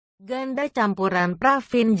Ganda campuran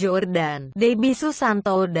Praveen Jordan, Debby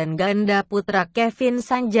Susanto dan ganda putra Kevin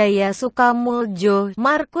Sanjaya Sukamuljo,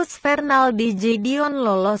 Fernaldi Gideon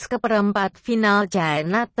lolos ke perempat final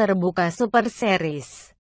China Terbuka Super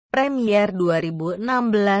Series Premier 2016.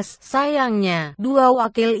 Sayangnya, dua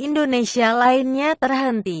wakil Indonesia lainnya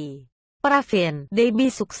terhenti. Praveen,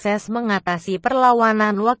 Debby sukses mengatasi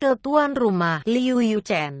perlawanan wakil tuan rumah, Liu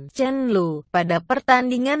Yuchen, Chen Lu, pada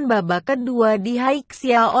pertandingan babak kedua di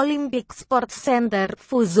Haixia Olympic Sports Center,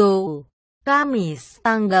 Fuzhou. Kamis,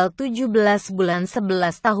 tanggal 17 bulan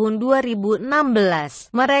 11 tahun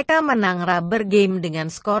 2016, mereka menang rubber game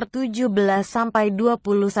dengan skor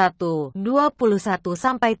 17-21,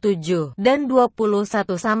 21-7, dan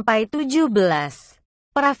 21-17.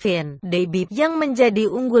 Praveen, Debby yang menjadi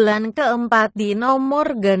unggulan keempat di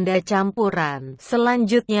nomor ganda campuran,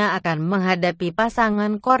 selanjutnya akan menghadapi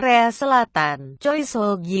pasangan Korea Selatan, Choi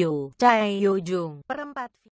Solgyu, Chae Yoo Jung, perempat